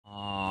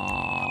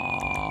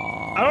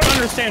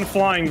understand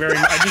flying very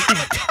much.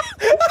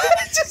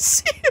 I just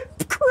see him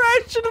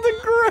crash into the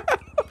ground.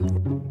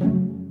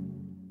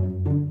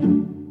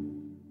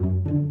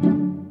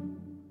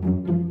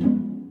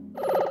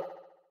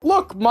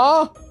 Look,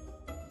 Ma.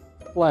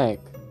 Blank.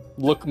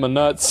 Look my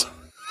nuts.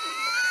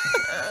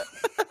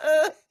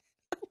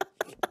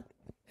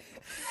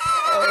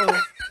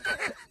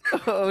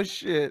 Oh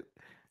shit.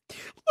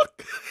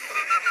 Look.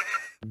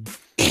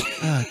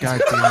 Oh,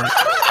 God damn it.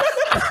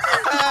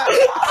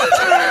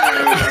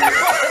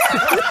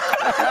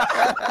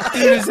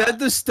 Dude, is that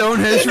the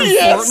Stonehenge from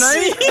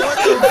Fortnite?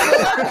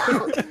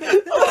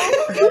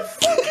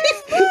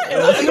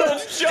 I know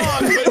it's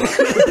John,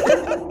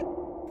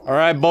 but...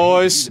 Alright,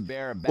 boys.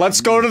 Let's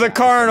go to the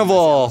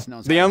carnival.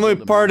 The only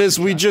part is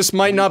we just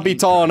might not be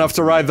tall enough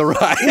to ride the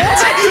ride.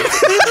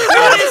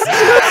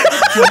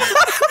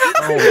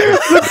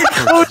 Look at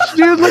Coach,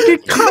 dude, look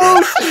at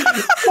Coach!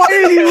 Why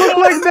does he look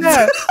like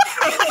that?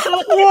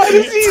 Why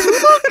does he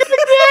look like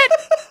that?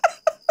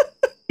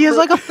 He has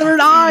like a third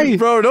eye!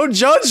 Bro, don't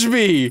judge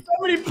me!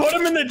 Somebody put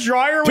him in the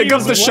dryer when Pick he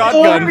up was the wet.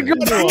 shotgun. Oh, Pick up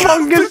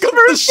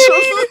the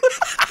shotgun.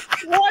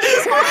 What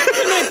is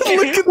happening?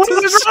 Look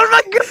at this. Oh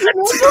my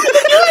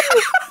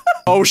god!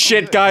 Oh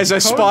shit, guys, I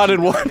spotted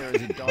one.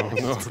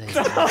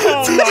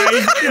 Oh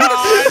my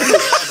god!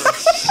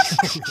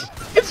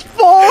 It's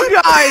Fall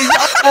Guys!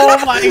 Oh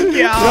my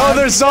god! No,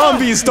 they're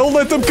zombies. Don't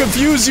let them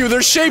confuse you. They're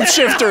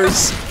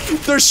shapeshifters.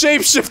 They're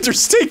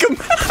shapeshifters. Take them.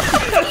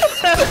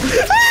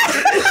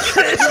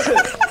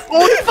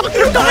 Holy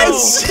fucking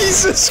guys!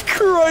 Jesus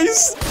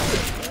Christ.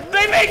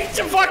 They make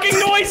fucking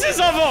noises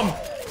of them!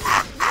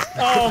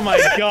 Oh my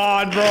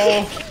god,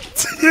 bro.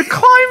 They're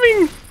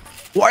climbing!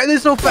 Why are they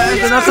so fast?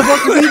 They're not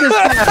supposed to be this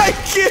fast! I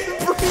can't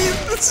breathe.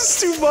 This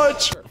is too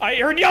much. I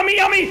heard yummy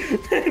yummy!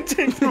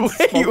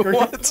 Wait,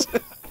 what?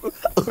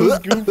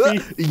 Goofy.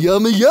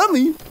 Yummy,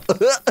 yummy.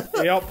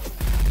 Yep.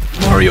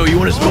 Mario, you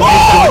wanna smoke?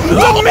 Oh,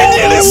 the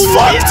minion is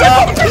fucked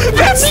up!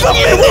 That's the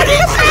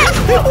minion!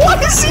 Why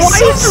is he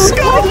so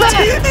scuffed?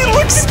 He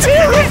looks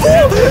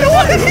terrible!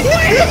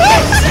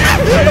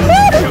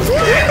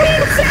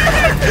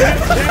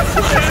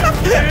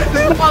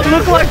 I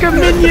look like a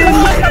minion!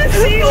 Why does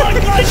he look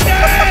like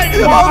that?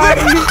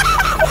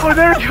 Oh,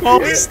 there he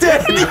goes! He's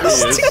dead! He's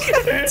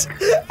dead!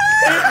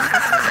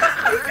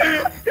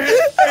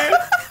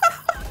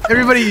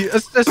 Everybody,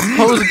 let's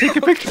pose and take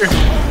a picture.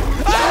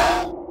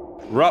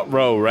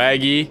 Ruh-roh,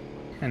 Raggy.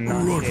 And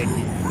not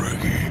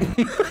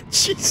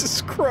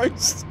Jesus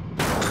Christ.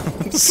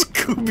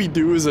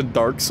 Scooby-Doo is a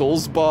Dark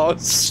Souls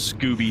boss.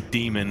 Scooby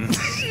Demon.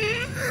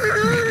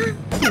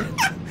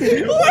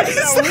 What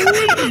is that?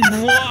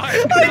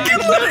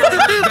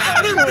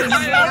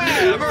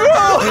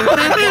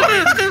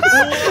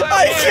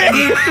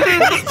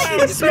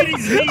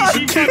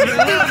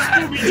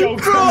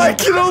 Bro, I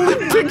can only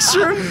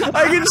picture.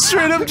 I can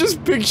straight up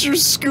just picture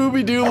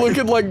Scooby-Doo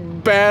looking like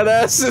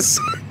badass as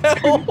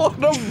hell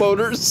on a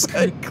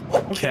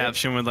motorcycle.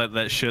 Caption with like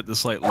that shit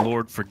that's like,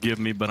 Lord forgive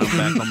me, but I'm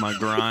back on my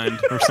grind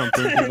or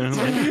something. You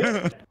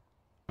know?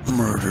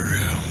 Murder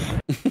him.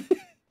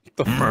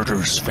 The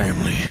murderous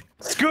family.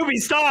 Scooby,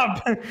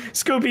 stop!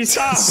 Scooby,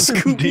 stop!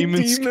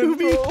 Demon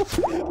Scooby.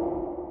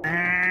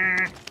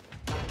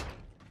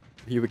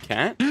 You a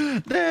cat?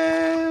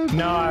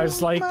 No, I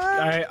was like,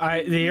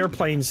 the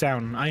airplane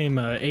sound. I am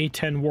a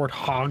A10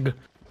 warthog.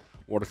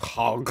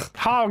 Warthog.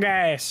 Hog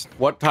ass.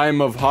 What time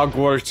of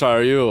Hogwarts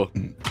are you?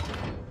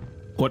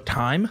 What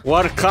time?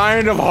 What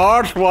kind of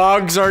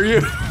Hogwarts are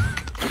you?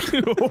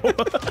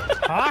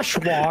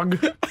 Hoshwog.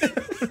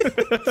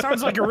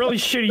 Sounds like a really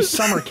shitty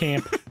summer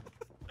camp.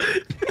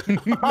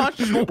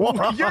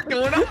 Hoshwog. You're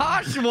going to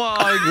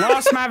Hoshwog.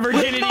 Lost my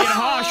virginity at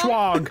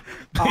Hoshwog.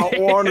 I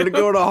wanted to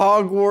go to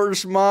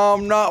Hogwarts,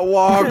 Mom, not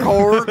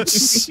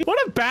Woghorts. What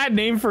a bad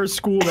name for a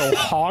school, though.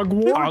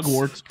 Hogwarts?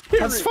 Hogwarts.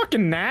 That's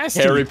fucking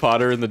nasty. Harry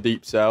Potter in the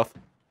Deep South.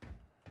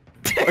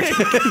 I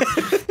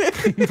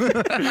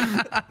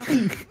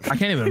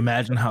can't even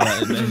imagine how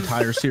that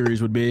entire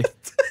series would be.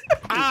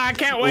 I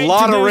can't wait A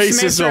lot to of do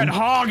racism. semester at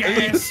Hog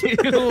ass.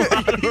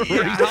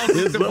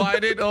 Houses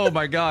divided. Oh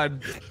my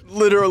god.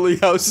 Literally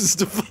houses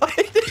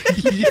divided.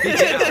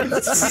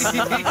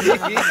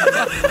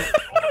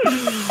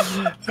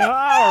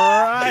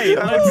 Alright,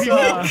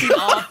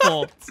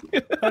 Awful.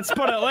 let's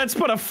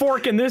put a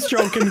fork in this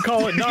joke and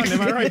call it done,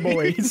 am I right,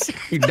 boys?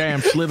 You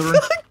damn Slytherin.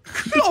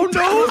 Oh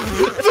no!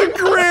 The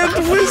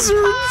Grand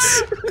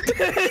Wizards!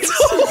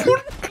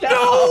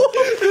 No!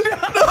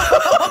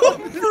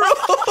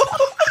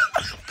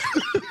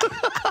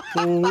 I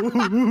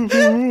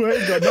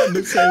ain't got nothing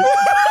to say.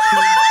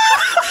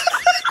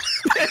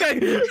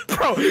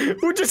 Bro,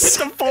 who just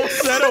hit the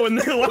falsetto and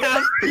they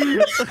laugh?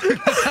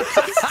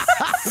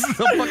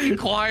 The fucking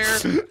choir.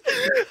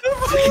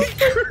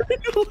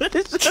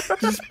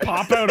 Just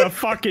pop out a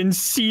fucking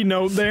C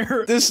note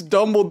there. This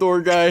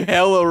Dumbledore guy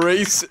hella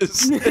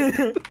racist.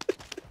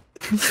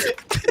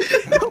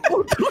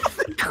 Dumbledore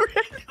the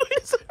Grand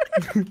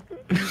Wizard.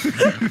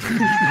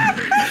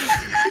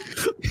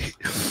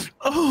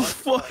 Oh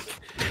fuck.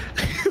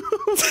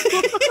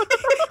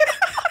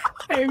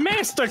 Hey man,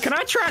 Master, can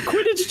I try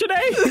Quidditch today?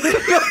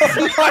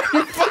 Oh my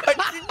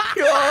fucking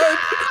god!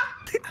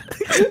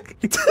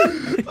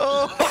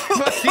 Oh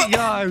my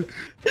god!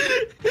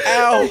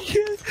 Ow!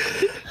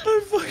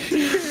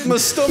 My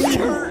stomach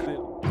hurt.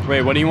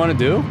 Wait, what do you want to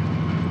do?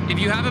 If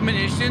you have a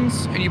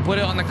munitions and you put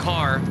it on the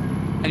car,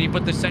 and you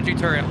put the sentry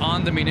turret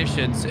on the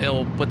munitions,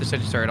 it'll put the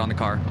sentry turret on the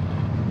car.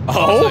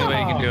 Oh! That's the way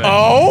you can do it.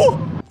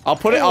 Oh! I'll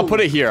put it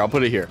here. I'll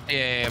put it here.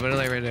 Yeah, put it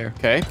like right there.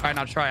 Okay. All right,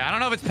 now try it. I don't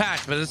know if it's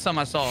patched, but this is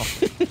something I saw.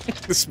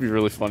 This would be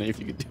really funny if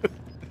you could do it.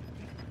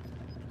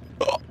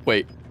 Oh,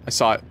 wait, I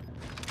saw it.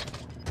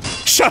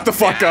 Shut the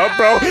fuck up,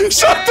 bro!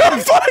 Shut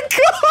the fuck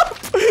up!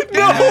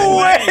 No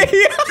way!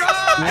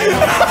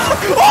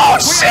 Oh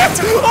shit!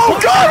 Oh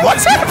god,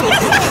 what's happening?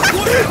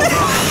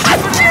 I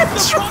can't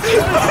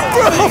drive,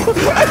 bro!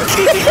 I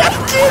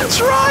can't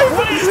drive!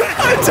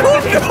 I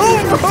don't know,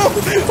 bro!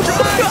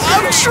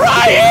 I'm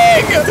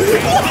trying!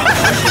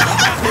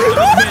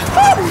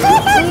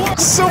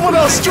 Someone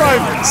else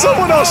drive!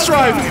 Someone else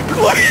drive!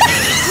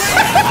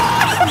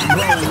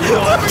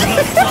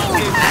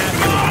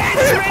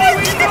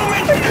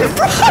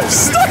 Bro, I'm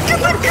stuck in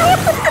the car!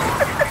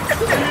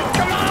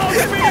 Come on,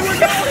 Smee, we're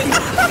going!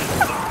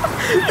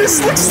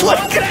 This looks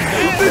like a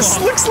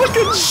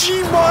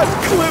Gmod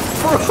clip,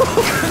 bro.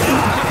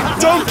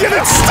 Don't get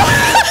it stuck.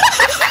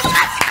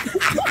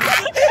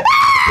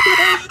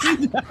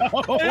 No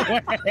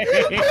way.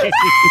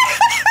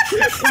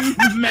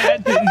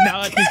 Matt did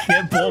not just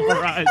get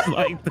pulverized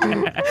like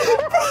that.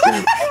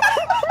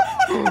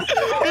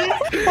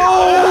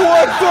 Oh,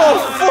 what the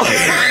fuck?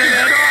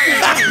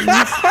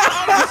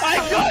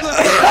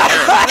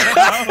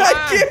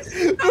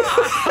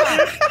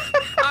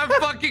 I'm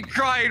fucking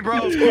crying, bro.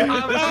 Why did that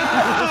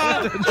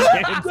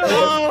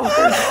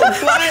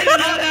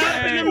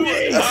happen to me?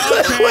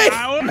 Wait,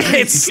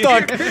 it's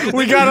stuck.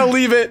 We gotta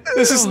leave it.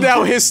 This is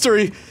now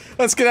history.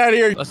 Let's get out of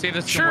here. Let's see if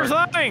this Sure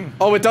thing.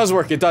 Oh, it does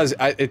work. It does.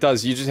 It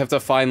does. You just have to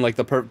find like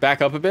the back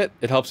up a bit.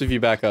 It helps if you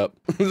back up.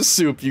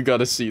 Soup, you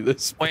gotta see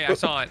this. Wait, I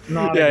saw it.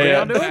 Not Yeah,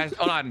 again. yeah.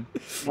 Hold on.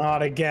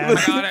 Not again.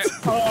 I got it.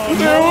 Oh,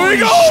 There we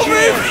go,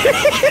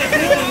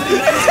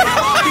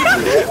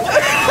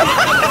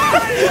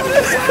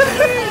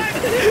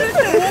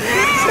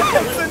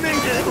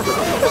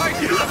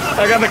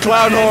 I got the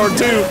clown horn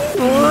too.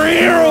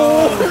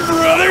 Real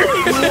brother.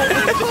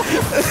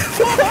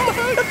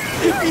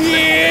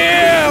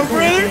 Yeah,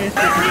 brother.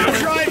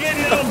 Try it and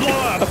it'll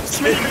blow up.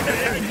 I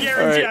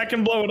guarantee I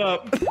can blow it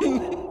up.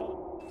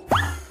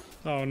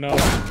 Oh no.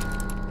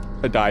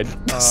 I died.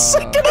 The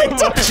second I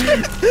touched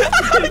it,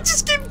 I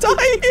just keep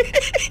dying.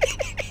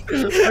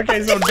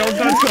 Okay, so don't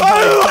touch the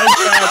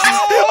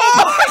pipe.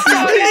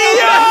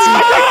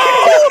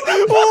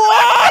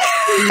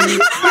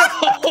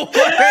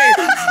 Hey,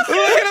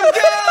 look at him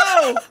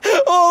go!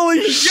 Holy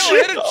Yo,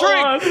 shit! hit a trick!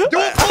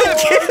 Don't flip!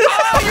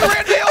 Oh, you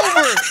ran me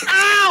over!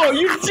 Ow,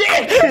 you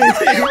dick!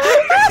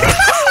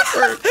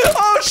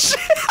 Oh shit!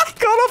 I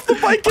got off the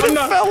bike and it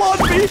fell on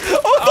me.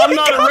 Oh I'm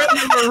not a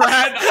regular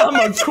rat. I'm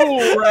a cool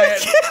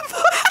rat.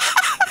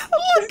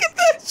 Look at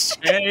that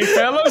shit! Hey,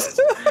 fellas.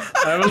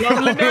 Have a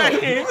lovely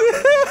day.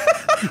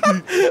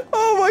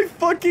 Oh my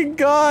fucking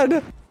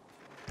god!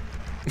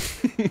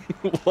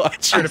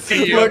 Watch. Look,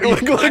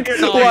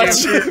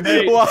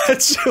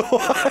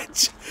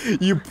 watch.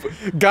 You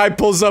guy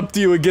pulls up to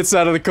you and gets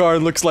out of the car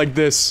and looks like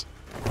this.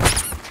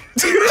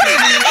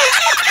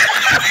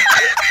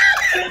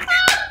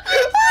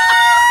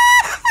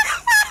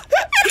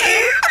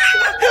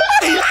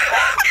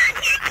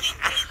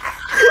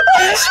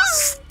 I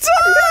just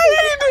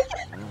died!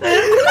 I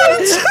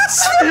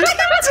just died!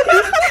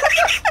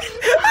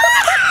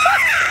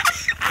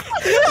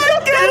 I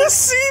gotta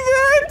see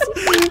that!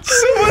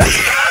 Somebody...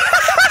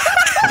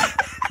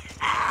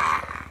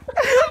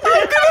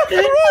 I'm gonna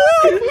throw up!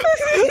 I'm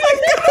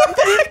gonna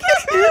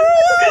fucking throw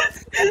up!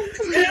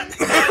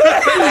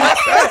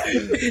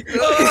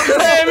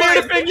 Hey, I'm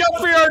here to pick you up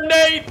for your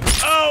date.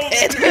 Oh,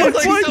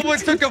 It's like someone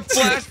took a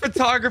flash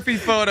photography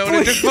photo and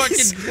it just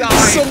fucking died.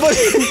 Somebody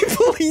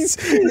please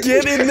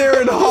get in there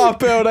and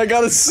hop out. I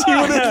gotta see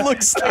what it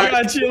looks I like.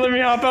 got you. Let me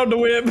hop out the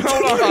whip.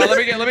 Hold on. Let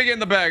me get in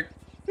the bag.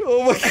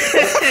 Oh my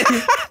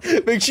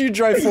god. Make sure you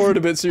drive forward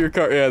a bit so your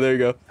car. Yeah, there you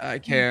go. I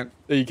can't.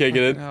 You can't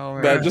get in. No,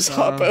 Man, man. just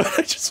hop out.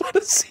 I just want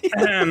to see it.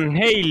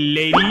 Hey,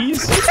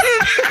 ladies.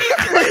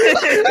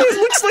 It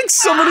looks like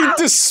somebody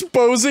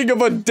disposing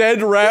of a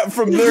dead rat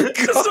from their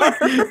car.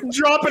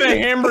 Dropping a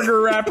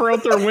hamburger wrapper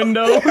out their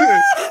window.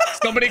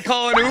 Somebody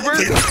call an Uber?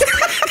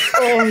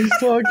 Oh,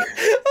 fuck.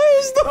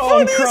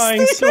 I'm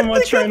crying so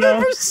much right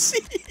now.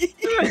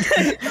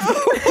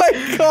 Oh my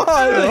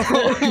god.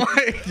 Oh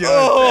my god.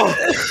 Oh,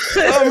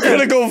 I'm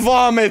gonna go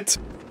vomit.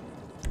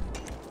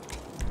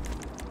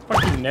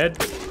 Fucking Ned.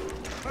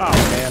 Oh,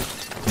 man.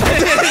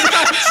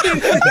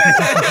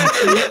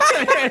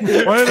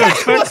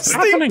 What's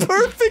the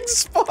perfect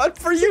spot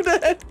for you to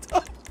head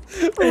up?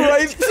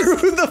 Right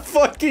through the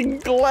fucking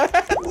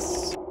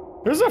glass.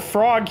 There's a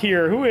frog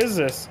here. Who is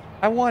this?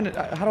 I want it.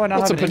 How do I not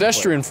What's a have an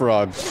pedestrian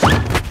frog?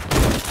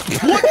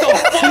 What the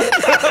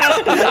fuck?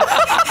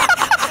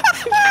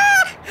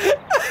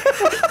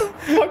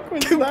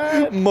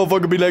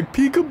 Motherfucker be like,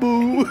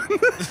 peekaboo.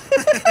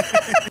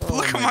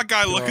 Look at my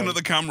guy looking at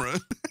the camera.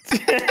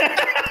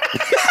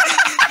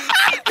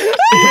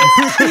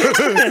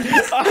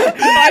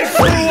 I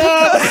flew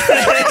up!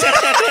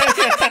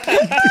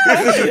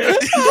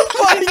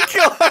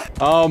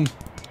 Oh my god!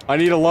 I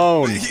need a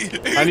loan.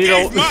 I need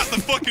a Matt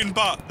the fucking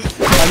butt.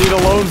 I need a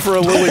loan for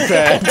a lily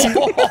pad.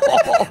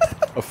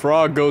 A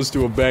frog goes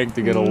to a bank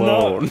to get a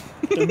loan.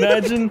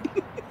 Imagine.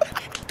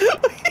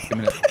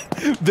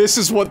 This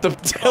is what the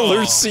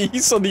teller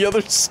sees on the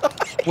other side.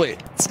 Wait.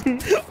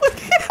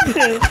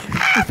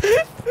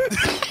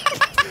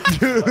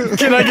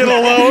 Can I get a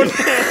loan?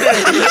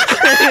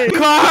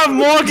 Can I have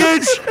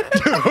mortgage?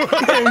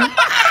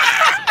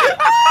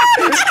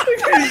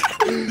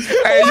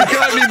 Hey, you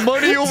got any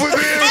money over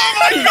there? Oh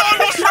my god,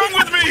 what's wrong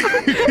with me?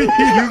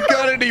 You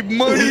got any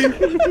money?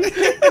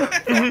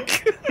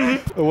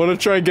 I want to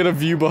try and get a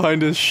view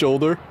behind his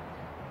shoulder.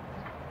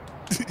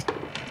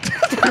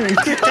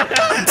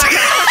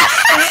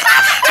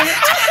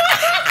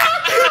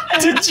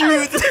 Did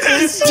you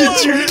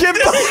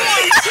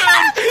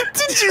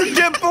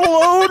get the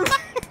loan?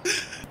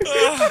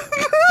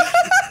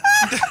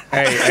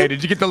 Hey,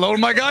 did you get the loan,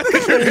 my guy? Did you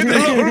get the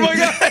loan, my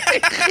guy? They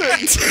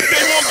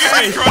won't give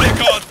me a credit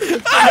card.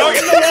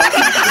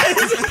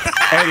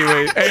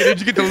 Anyway, hey, did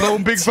you get the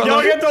loan, big fella?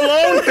 Y'all get the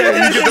loan? Hey,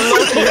 did you get the loan?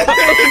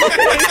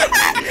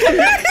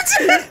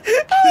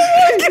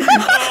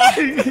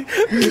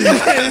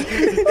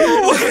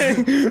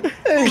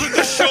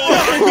 Just show up.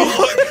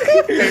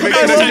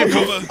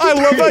 I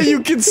love how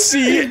you can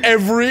see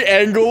every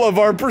angle of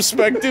our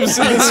perspectives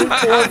in this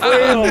floor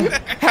frame.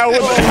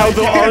 How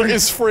the art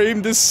is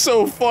framed is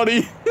so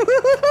funny.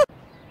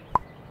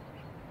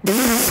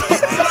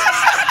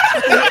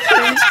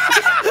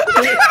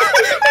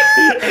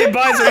 Hey,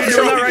 Bies, are you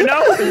doing that right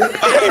now?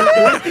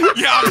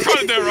 Yeah, I'm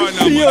trying to do it right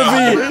now.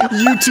 POV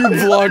YouTube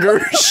vlogger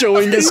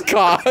showing his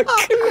cock.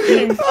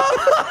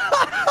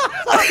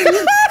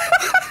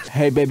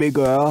 Hey, baby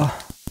girl.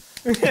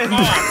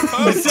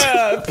 What's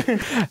up?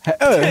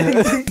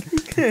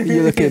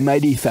 You're looking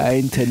mighty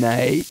fine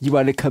tonight. You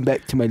want to come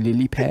back to my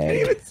lily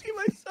pad? See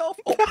myself.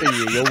 Oh,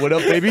 hey, yo, what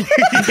up, baby?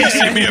 You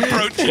see me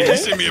approaching. You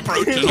see me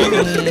approaching.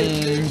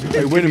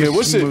 Hey, wait a minute.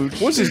 What's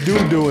this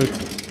dude doing?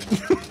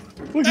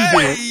 What are you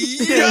doing?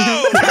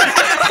 Yo!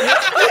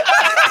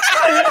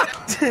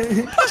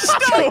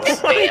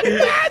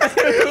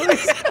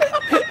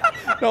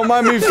 Don't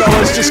mind me,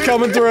 fellas. Just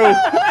coming through.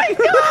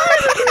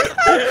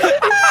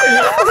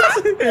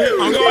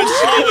 I'm going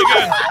slow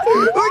again.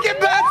 Look at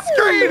that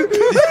screen!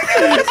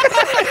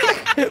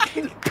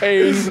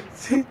 Pain.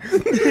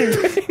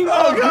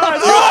 Oh,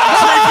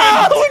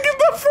 God. Look at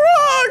the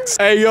frogs!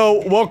 Hey,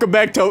 yo, welcome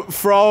back to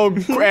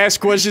Frog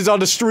Ask Questions on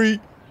the Street.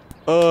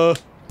 Oh,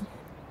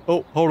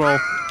 hold on.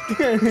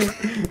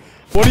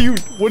 What do you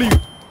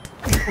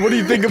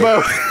think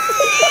about?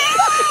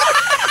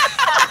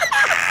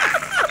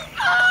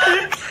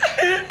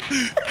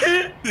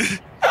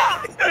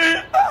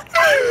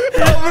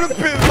 I'm gonna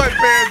piss my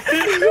pants.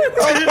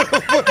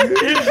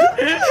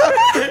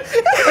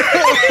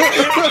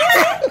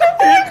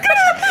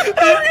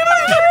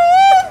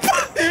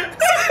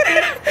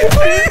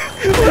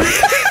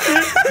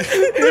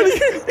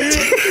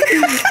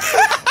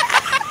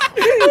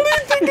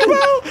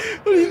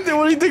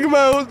 What do you think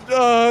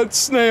about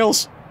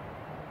snails?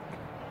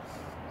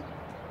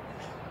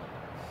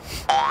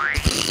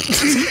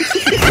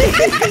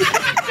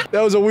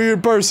 That was a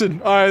weird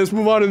person. All right, let's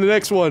move on to the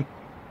next one.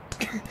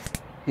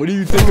 What do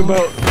you think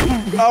about?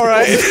 All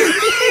right.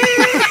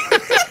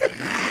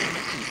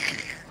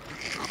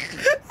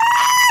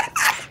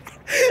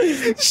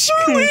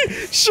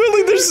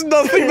 Surely there's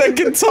nothing that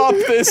can top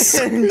this.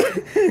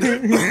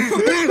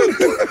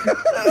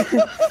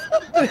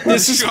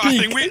 This is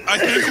I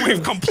think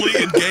we've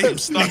completed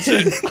games. That's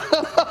it.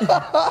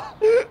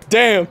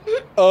 Damn.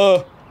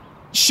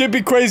 Shit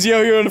be crazy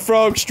out here on the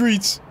frog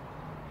streets.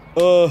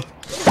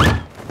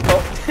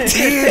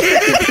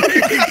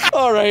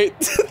 All right.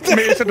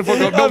 Man, shut the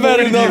fuck up. No I've more had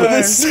enough of interview.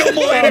 this. No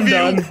more interview.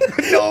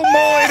 No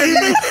more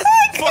interview.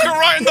 Fuck her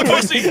right in the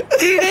pussy.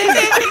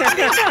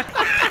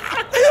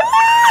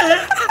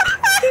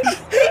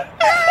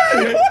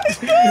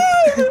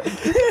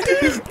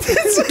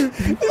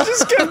 It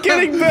just kept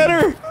getting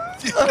better.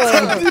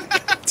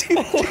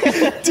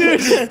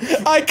 Dude,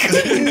 I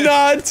could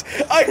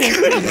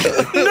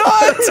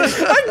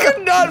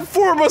not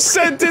form a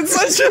sentence.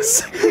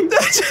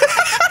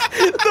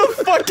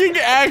 The fucking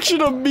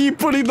action of me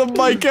putting the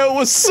mic out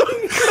was so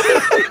good.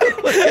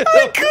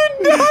 I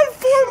could not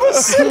form a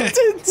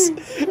sentence.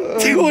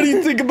 Dude, what do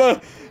you think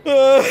about?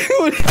 Oh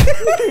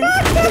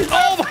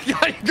my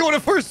god, you're going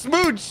for a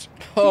smooch.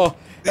 Oh,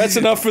 that's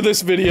enough for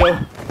this video.